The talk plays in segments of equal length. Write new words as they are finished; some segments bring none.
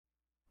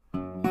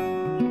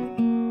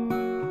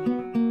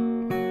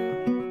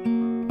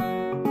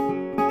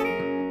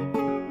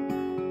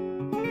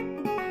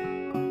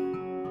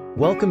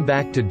Welcome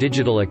back to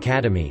Digital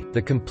Academy,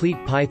 the complete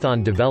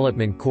Python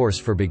development course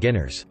for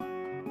beginners.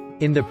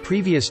 In the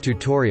previous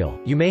tutorial,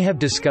 you may have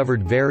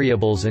discovered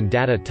variables and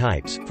data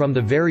types, from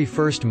the very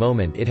first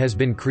moment it has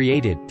been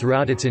created,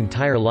 throughout its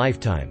entire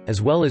lifetime,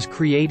 as well as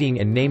creating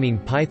and naming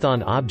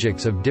Python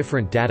objects of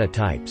different data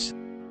types.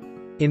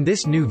 In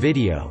this new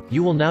video,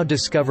 you will now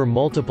discover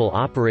multiple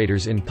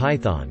operators in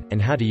Python, and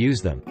how to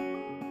use them.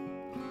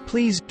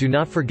 Please, do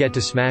not forget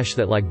to smash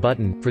that like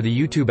button, for the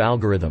YouTube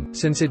algorithm,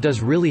 since it does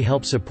really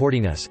help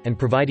supporting us, and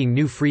providing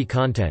new free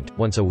content,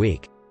 once a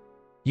week.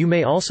 You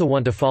may also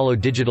want to follow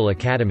Digital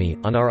Academy,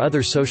 on our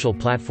other social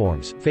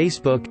platforms,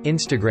 Facebook,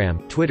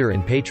 Instagram, Twitter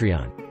and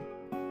Patreon.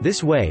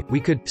 This way, we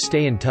could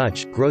stay in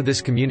touch, grow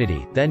this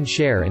community, then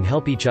share and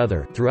help each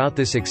other, throughout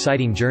this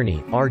exciting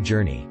journey, our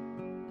journey.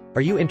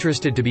 Are you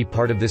interested to be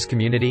part of this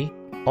community?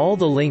 All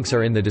the links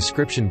are in the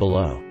description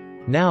below.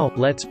 Now,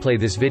 let's play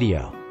this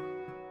video.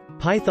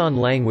 Python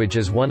language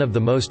is one of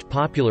the most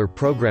popular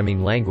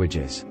programming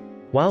languages.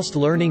 Whilst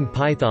learning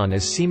Python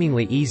is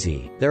seemingly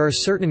easy, there are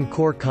certain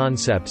core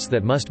concepts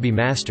that must be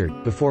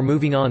mastered, before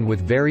moving on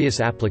with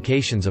various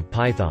applications of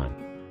Python.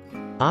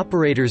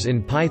 Operators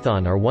in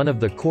Python are one of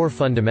the core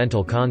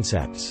fundamental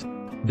concepts.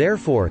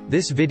 Therefore,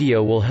 this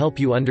video will help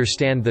you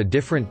understand the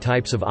different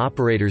types of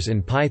operators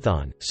in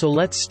Python, so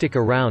let's stick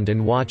around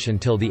and watch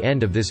until the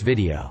end of this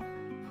video.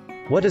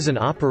 What is an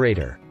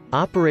operator?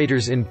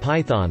 Operators in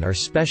Python are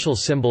special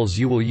symbols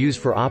you will use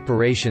for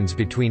operations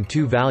between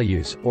two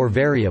values, or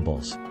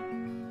variables.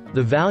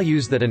 The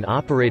values that an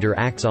operator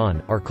acts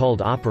on, are called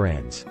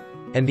operands.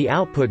 And the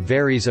output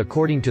varies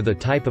according to the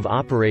type of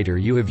operator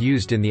you have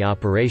used in the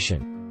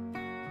operation.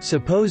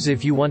 Suppose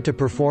if you want to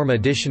perform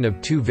addition of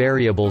two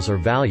variables or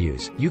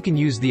values, you can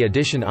use the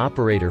addition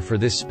operator for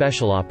this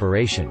special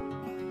operation.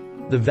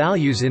 The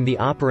values in the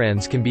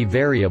operands can be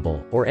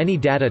variable, or any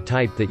data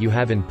type that you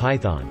have in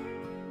Python.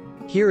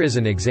 Here is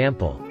an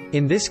example.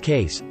 In this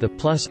case, the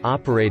plus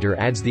operator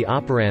adds the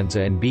operands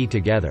a and b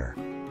together.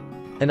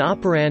 An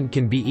operand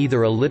can be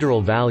either a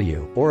literal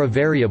value, or a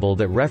variable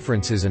that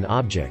references an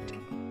object.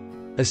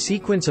 A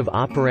sequence of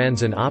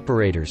operands and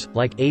operators,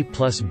 like a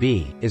plus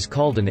b, is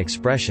called an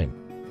expression.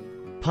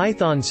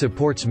 Python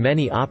supports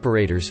many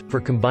operators, for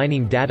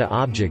combining data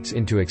objects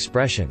into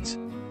expressions.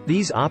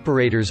 These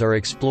operators are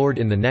explored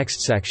in the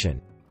next section.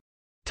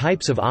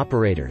 Types of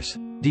operators.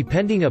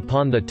 Depending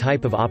upon the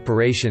type of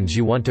operations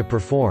you want to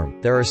perform,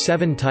 there are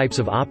 7 types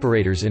of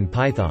operators in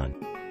Python.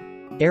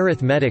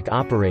 Arithmetic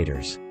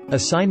operators,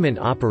 assignment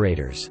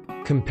operators,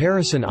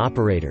 comparison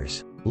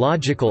operators,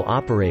 logical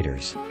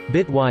operators,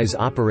 bitwise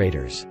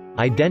operators,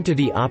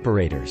 identity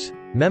operators,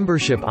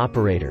 membership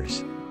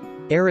operators.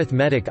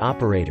 Arithmetic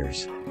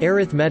operators.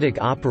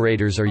 Arithmetic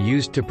operators are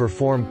used to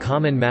perform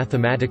common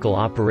mathematical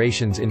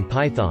operations in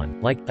Python,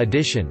 like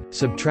addition,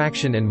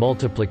 subtraction and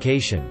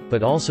multiplication,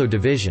 but also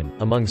division,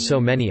 among so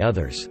many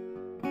others.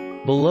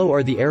 Below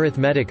are the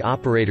arithmetic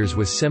operators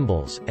with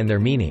symbols, and their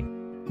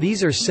meaning.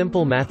 These are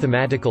simple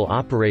mathematical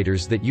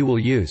operators that you will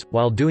use,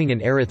 while doing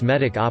an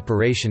arithmetic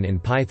operation in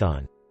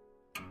Python.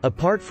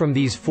 Apart from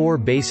these 4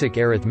 basic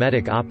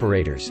arithmetic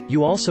operators,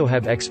 you also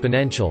have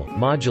exponential,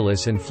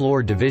 modulus and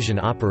floor division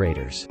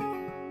operators.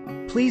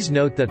 Please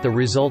note that the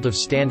result of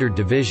standard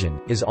division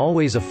is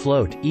always a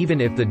float, even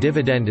if the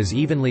dividend is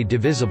evenly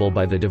divisible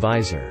by the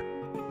divisor.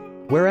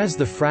 Whereas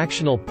the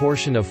fractional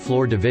portion of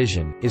floor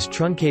division is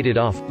truncated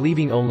off,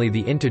 leaving only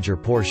the integer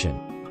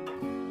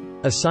portion.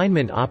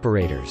 Assignment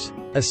operators.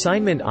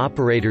 Assignment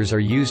operators are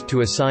used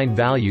to assign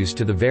values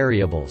to the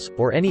variables,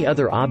 or any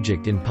other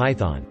object in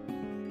Python.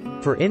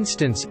 For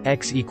instance,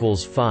 x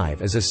equals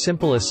 5 is a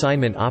simple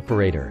assignment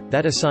operator,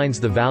 that assigns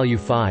the value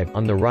 5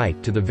 on the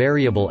right to the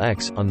variable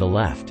x on the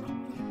left.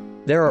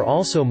 There are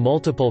also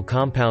multiple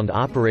compound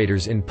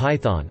operators in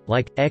Python,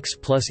 like x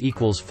plus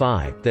equals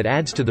 5, that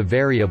adds to the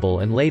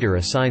variable and later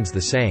assigns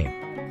the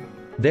same.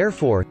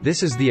 Therefore,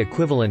 this is the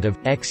equivalent of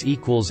x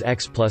equals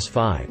x plus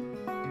 5.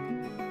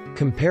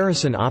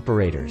 Comparison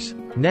operators.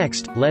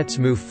 Next, let's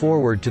move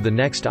forward to the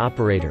next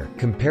operator,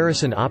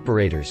 comparison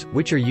operators,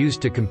 which are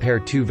used to compare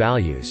two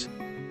values.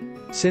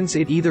 Since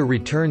it either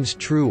returns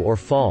true or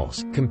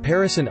false,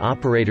 comparison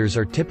operators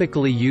are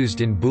typically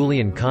used in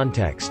Boolean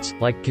contexts,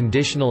 like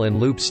conditional and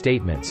loop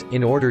statements,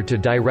 in order to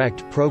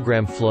direct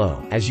program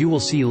flow, as you will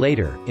see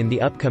later, in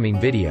the upcoming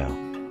video.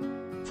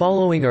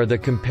 Following are the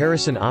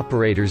comparison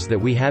operators that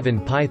we have in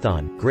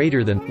Python: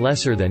 greater than,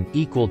 lesser than,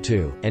 equal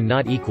to, and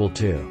not equal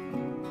to.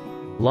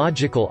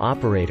 Logical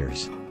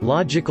operators.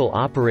 Logical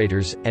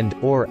operators, and,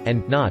 or,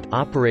 and not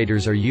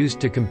operators are used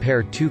to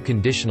compare two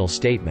conditional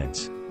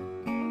statements.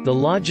 The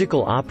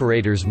logical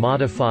operators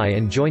modify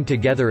and join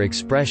together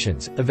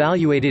expressions,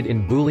 evaluated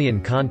in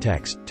Boolean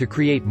context, to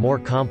create more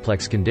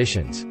complex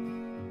conditions.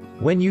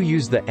 When you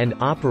use the AND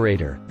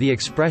operator, the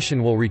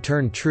expression will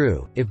return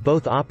true, if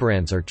both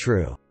operands are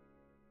true.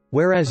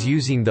 Whereas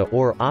using the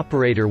OR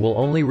operator will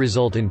only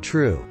result in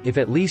true, if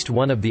at least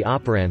one of the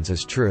operands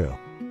is true.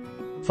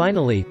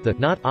 Finally, the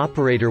NOT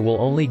operator will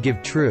only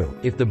give true,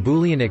 if the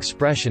Boolean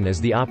expression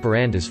as the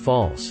operand is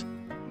false.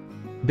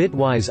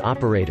 Bitwise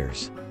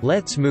operators.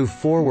 Let's move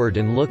forward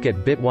and look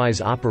at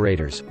bitwise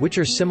operators, which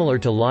are similar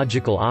to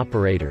logical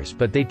operators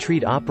but they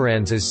treat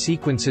operands as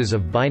sequences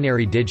of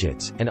binary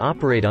digits, and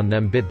operate on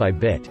them bit by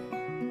bit.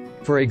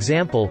 For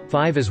example,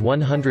 5 is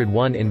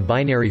 101 in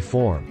binary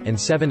form, and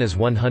 7 is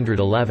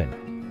 111.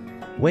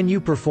 When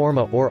you perform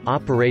a OR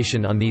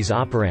operation on these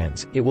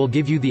operands, it will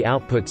give you the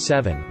output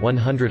 7,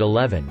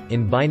 111,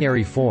 in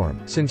binary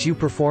form, since you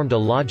performed a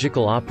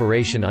logical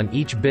operation on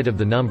each bit of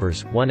the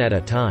numbers, one at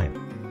a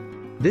time.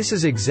 This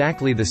is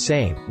exactly the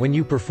same when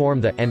you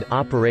perform the AND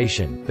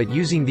operation, but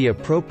using the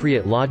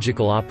appropriate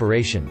logical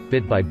operation,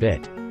 bit by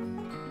bit.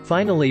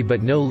 Finally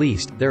but no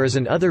least, there is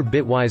another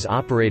bitwise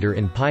operator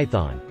in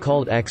Python,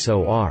 called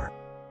XOR.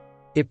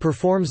 It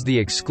performs the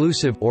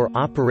exclusive OR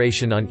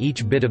operation on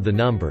each bit of the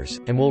numbers,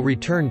 and will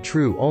return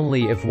true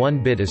only if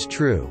one bit is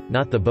true,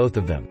 not the both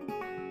of them.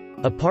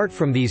 Apart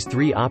from these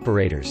three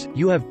operators,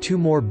 you have two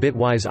more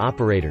bitwise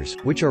operators,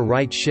 which are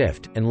right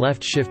shift and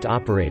left shift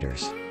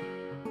operators.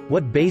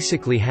 What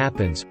basically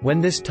happens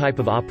when this type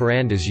of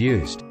operand is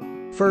used?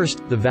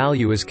 First, the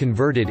value is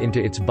converted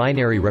into its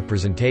binary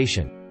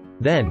representation.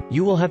 Then,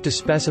 you will have to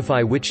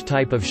specify which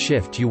type of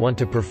shift you want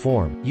to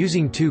perform,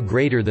 using 2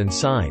 greater than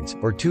signs,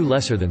 or 2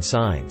 lesser than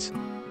signs.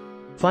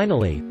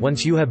 Finally,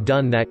 once you have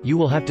done that, you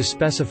will have to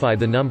specify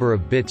the number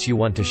of bits you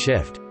want to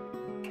shift.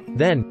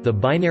 Then, the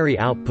binary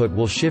output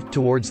will shift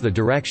towards the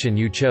direction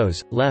you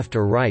chose, left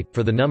or right,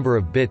 for the number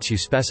of bits you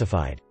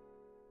specified.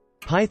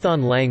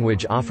 Python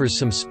language offers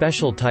some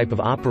special type of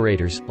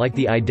operators, like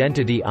the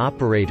identity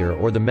operator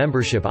or the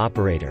membership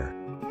operator.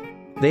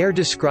 They are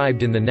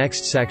described in the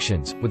next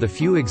sections, with a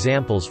few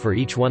examples for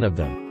each one of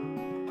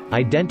them.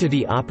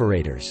 Identity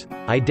operators.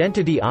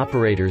 Identity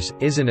operators,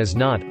 is and is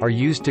not, are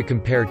used to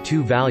compare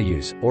two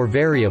values, or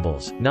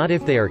variables, not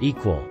if they are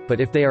equal,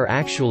 but if they are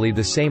actually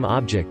the same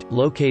object,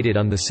 located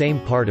on the same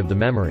part of the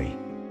memory.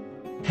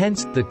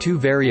 Hence, the two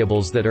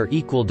variables that are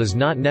equal does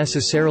not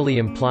necessarily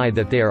imply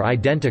that they are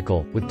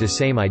identical, with the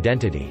same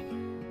identity.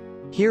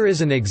 Here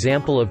is an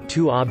example of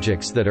two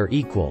objects that are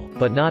equal,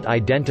 but not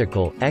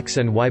identical. X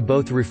and Y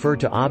both refer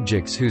to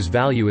objects whose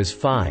value is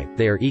 5,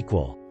 they are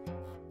equal.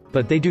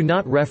 But they do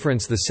not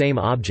reference the same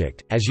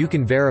object, as you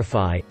can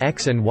verify,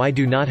 X and Y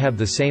do not have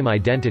the same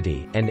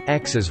identity, and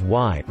X as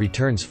Y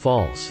returns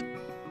false.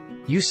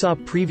 You saw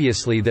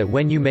previously that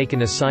when you make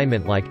an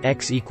assignment like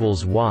X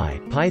equals Y,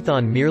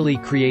 Python merely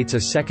creates a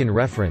second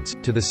reference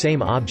to the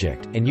same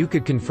object, and you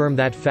could confirm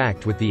that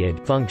fact with the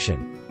id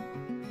function.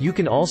 You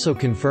can also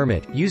confirm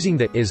it, using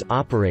the is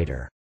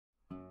operator.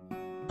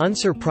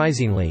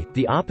 Unsurprisingly,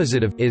 the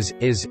opposite of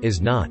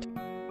is not.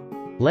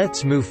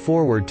 Let's move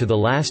forward to the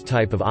last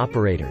type of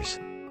operators.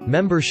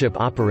 Membership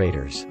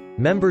operators.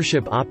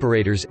 Membership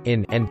operators,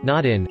 in and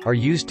not in, are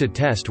used to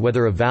test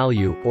whether a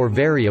value, or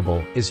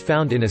variable, is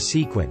found in a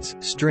sequence,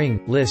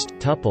 string, list,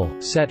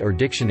 tuple, set or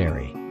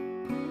dictionary.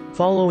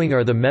 Following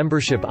are the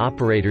membership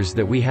operators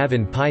that we have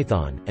in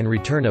Python, and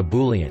return a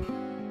Boolean.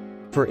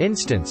 For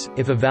instance,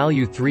 if a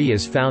value 3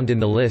 is found in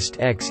the list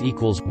x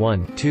equals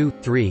 1, 2,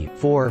 3,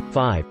 4,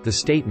 5, the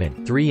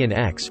statement 3 in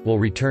x will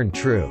return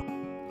true.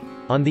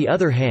 On the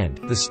other hand,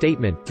 the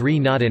statement 3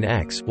 not in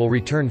x will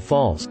return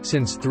false,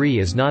 since 3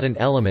 is not an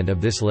element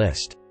of this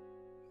list.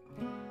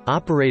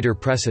 Operator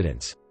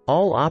precedence.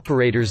 All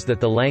operators that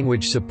the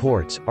language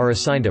supports are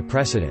assigned a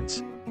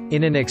precedence.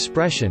 In an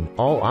expression,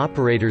 all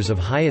operators of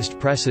highest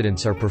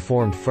precedence are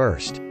performed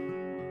first.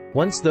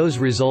 Once those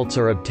results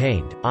are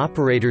obtained,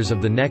 operators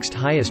of the next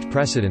highest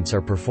precedence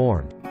are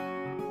performed.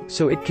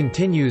 So it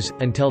continues,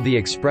 until the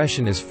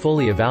expression is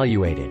fully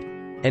evaluated.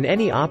 And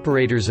any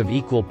operators of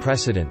equal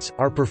precedence,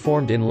 are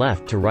performed in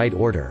left to right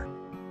order.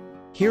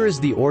 Here is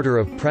the order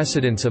of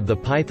precedence of the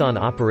Python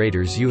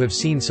operators you have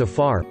seen so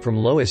far, from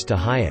lowest to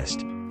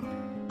highest.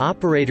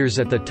 Operators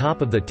at the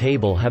top of the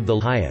table have the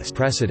highest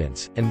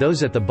precedence, and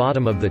those at the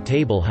bottom of the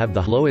table have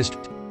the lowest.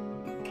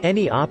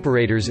 Any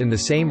operators in the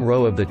same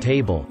row of the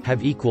table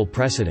have equal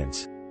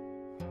precedence.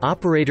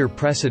 Operator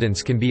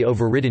precedence can be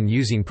overridden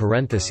using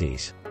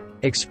parentheses.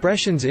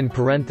 Expressions in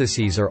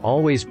parentheses are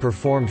always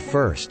performed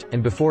first,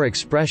 and before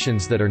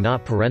expressions that are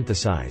not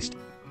parenthesized.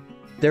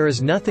 There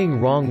is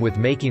nothing wrong with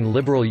making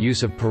liberal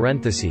use of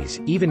parentheses,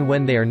 even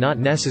when they are not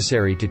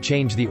necessary to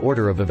change the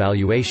order of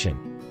evaluation.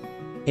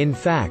 In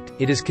fact,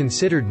 it is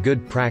considered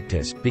good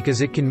practice,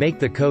 because it can make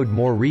the code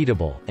more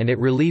readable, and it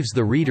relieves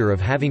the reader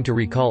of having to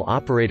recall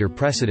operator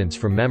precedence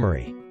from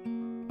memory.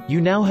 You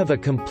now have a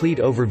complete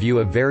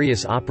overview of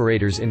various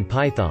operators in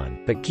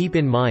Python, but keep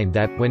in mind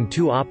that, when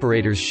two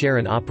operators share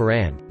an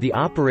operand, the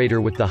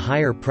operator with the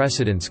higher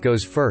precedence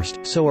goes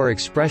first, so are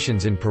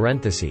expressions in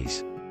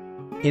parentheses.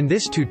 In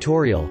this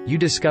tutorial, you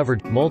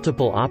discovered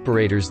multiple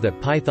operators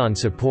that Python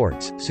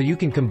supports, so you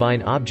can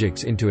combine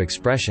objects into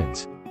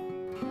expressions.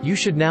 You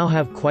should now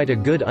have quite a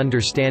good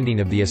understanding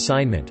of the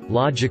assignment,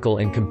 logical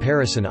and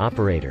comparison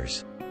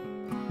operators.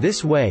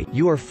 This way,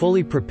 you are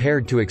fully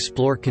prepared to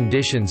explore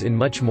conditions in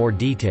much more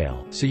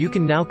detail, so you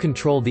can now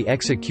control the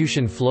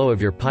execution flow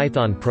of your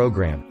Python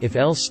program,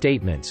 if-else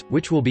statements,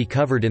 which will be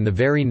covered in the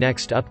very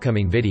next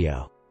upcoming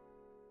video.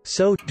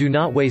 So, do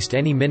not waste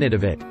any minute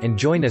of it, and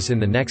join us in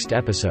the next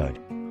episode.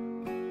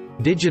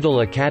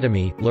 Digital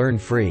Academy, learn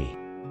free.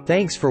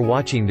 Thanks for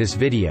watching this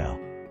video.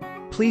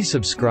 Please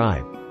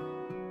subscribe.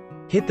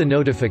 Hit the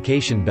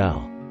notification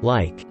bell,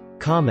 like,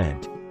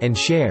 comment, and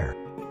share.